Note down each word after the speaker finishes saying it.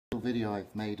video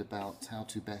I've made about how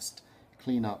to best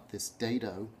clean up this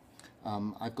dado.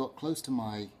 I've got close to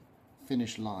my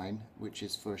finish line, which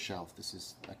is for a shelf. This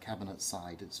is a cabinet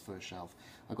side, it's for a shelf.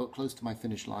 I got close to my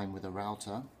finish line with a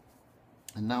router,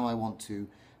 and now I want to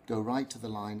go right to the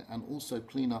line and also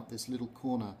clean up this little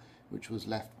corner which was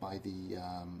left by the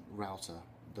router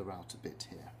bit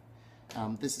here.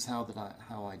 This is how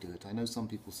I do it. I know some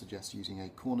people suggest using a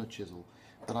corner chisel,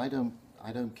 but I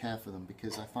don't care for them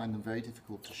because I find them very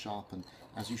difficult to sharpen.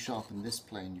 As you sharpen this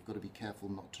plane, you've got to be careful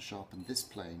not to sharpen this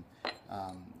plane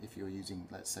if you're using,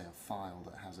 let's say, a file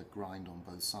that has a grind on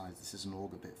both sides. This is an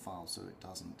auger bit file, so it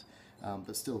doesn't.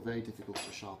 But still very difficult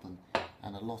to sharpen,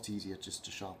 and a lot easier just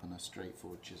to sharpen a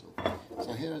straightforward chisel.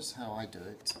 So here's how I do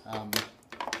it.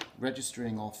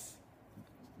 Registering off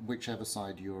whichever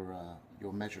side you're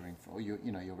measuring from, or you're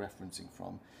referencing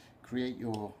from. Create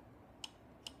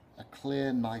a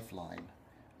clear knife line.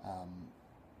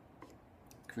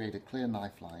 Create a clear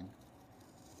knife line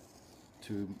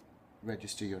to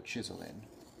register your chisel in,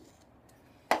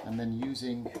 and then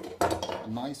using a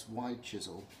nice wide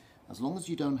chisel. As long as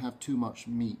you don't have too much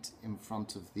meat in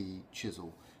front of the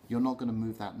chisel, you're not going to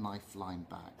move that knife line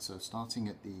back. So starting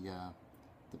at the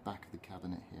back of the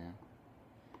cabinet here,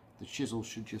 the chisel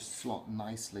should just slot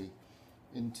nicely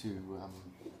into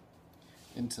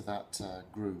that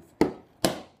groove.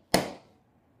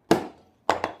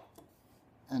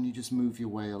 And you just move your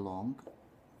way along,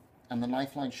 and the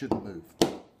knife line shouldn't move.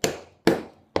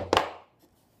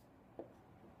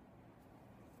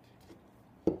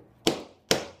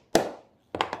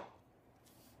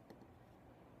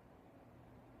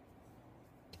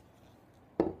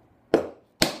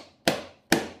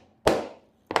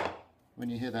 When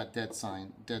you hear that dead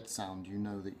sound, you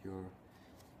know that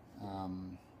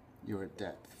you're at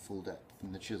depth, full depth,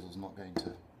 and the chisel's not going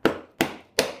to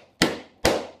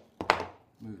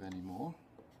move anymore.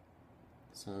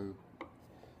 So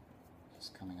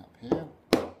just coming up here,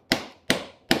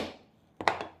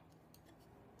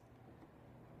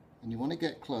 and you want to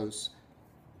get close,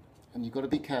 and you've got to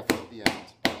be careful at the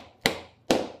end.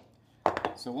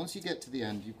 So once you get to the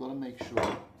end, you've got to make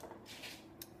sure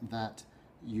that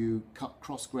you cut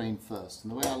cross grain first.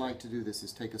 And the way I like to do this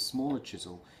is take a smaller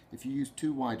chisel. If you use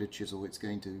too wide a chisel, it's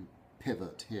going to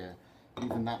pivot here.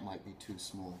 Even that might be too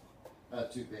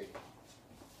big.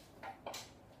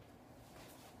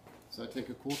 So I take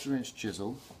a 1/4 inch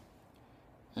chisel,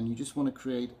 and you just want to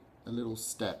create a little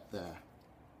step there.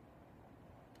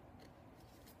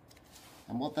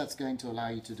 And what that's going to allow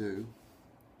you to do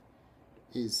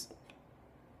is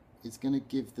it's going to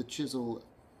give the chisel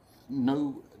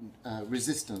no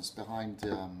resistance behind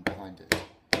it.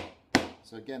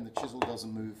 So again, the chisel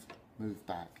doesn't move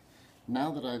back.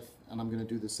 Now that and I'm going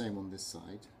to do the same on this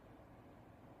side.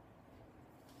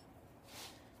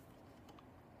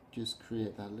 Just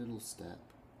create that little step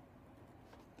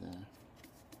there.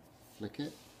 Flick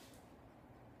it.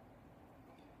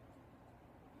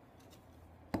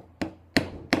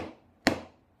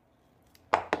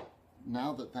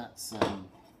 Now that that's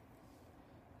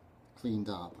cleaned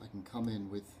up, I can come in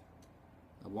with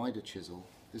a wider chisel.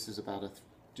 This is about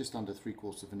just under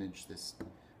 3/4 of an inch, this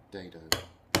dado,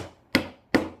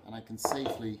 and I can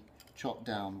safely chop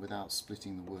down without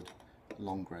splitting the wood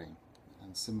long grain.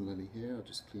 And similarly here, I'll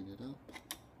just clean it up.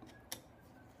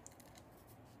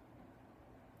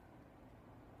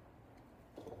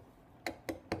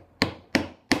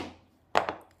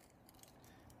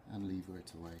 And lever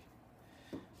it away.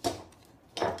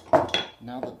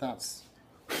 Now that that's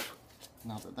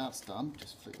done,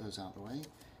 just flick those out of the way.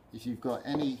 If you've got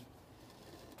any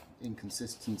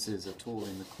inconsistencies at all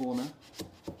in the corner,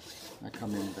 I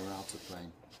come in with a router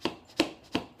plane.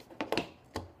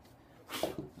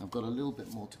 I've got a little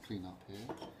bit more to clean up here,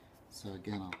 so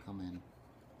again I'll come in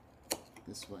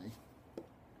this way,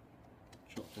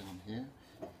 chop down here,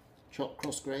 chop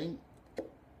cross grain,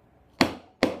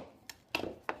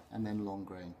 and then long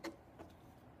grain,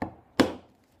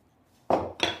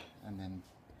 and then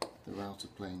the router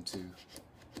plane to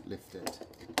lift it.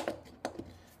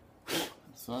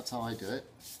 So that's how I do it.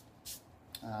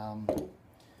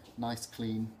 Nice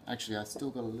clean. Actually, I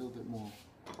still got a little bit more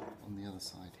on the other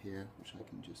side here, which I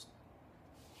can just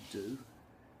do.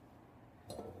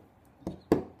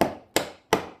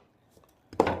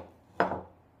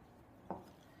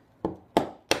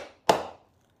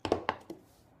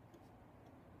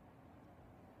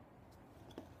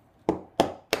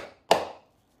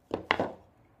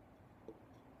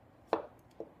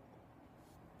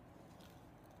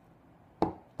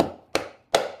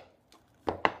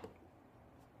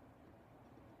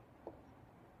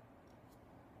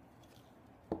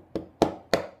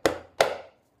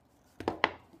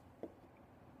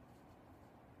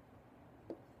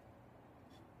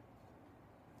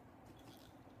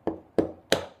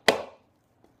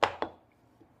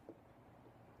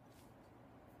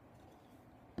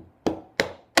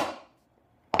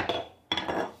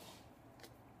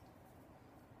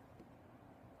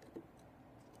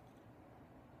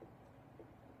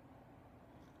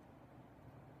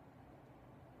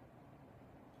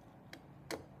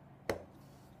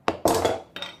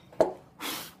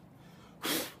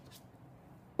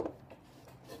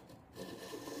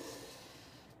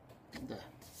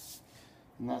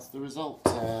 And that's the result.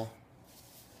 So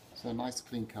a nice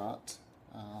clean cut.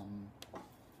 Let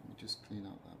me just clean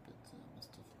up that bit. I must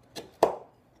have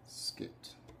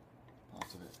skipped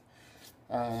part of it.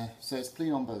 So it's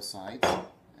clean on both sides,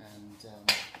 and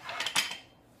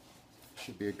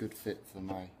should be a good fit for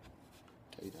my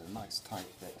dado. Nice tight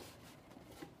fit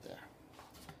there.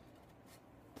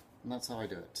 And that's how I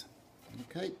do it.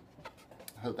 Okay,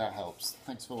 I hope that helps.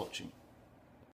 Thanks for watching.